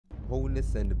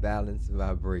wholeness and balanced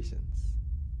vibrations.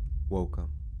 Welcome.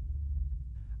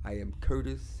 I am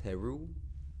Curtis Heru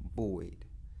Boyd,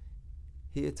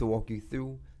 here to walk you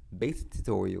through basic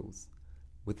tutorials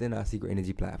within our Secret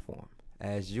Energy platform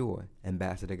as your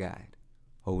ambassador guide.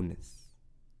 Wholeness.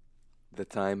 The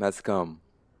time has come.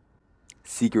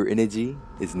 Secret Energy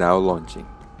is now launching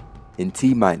in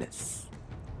T-, Mars,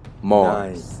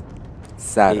 9,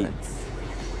 Saturn, 8,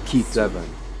 Ketu, 7,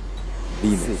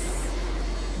 Venus, 6,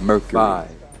 Mercury, 5,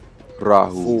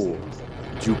 Rahu,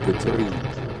 4, Jupiter,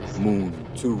 3, Moon,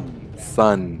 2,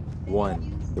 Sun.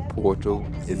 1. The portal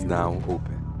is now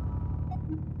open.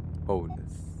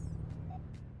 Wholeness.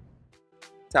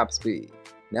 Top speed.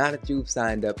 Now that you've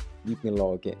signed up, you can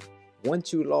log in.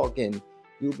 Once you log in,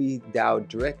 you'll be dialed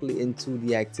directly into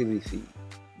the activity feed.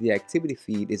 The activity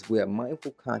feed is where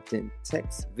mindful content,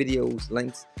 text, videos,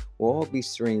 links will all be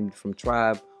streamed from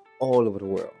Tribe all over the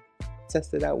world.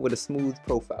 Test it out with a smooth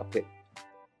profile pic.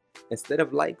 Instead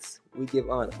of likes, we give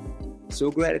honor.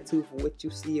 Show gratitude for what you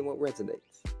see and what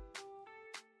resonates.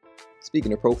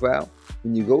 Speaking of profile,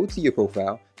 when you go to your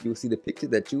profile, you'll see the picture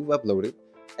that you've uploaded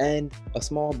and a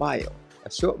small bio,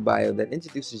 a short bio that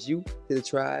introduces you to the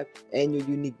tribe and your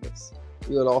uniqueness.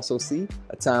 You'll also see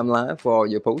a timeline for all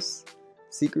your posts,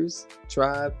 seekers,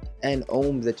 tribe, and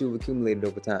ohms that you've accumulated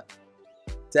over time.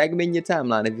 Tag me in your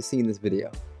timeline if you've seen this video.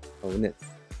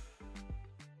 Wholeness.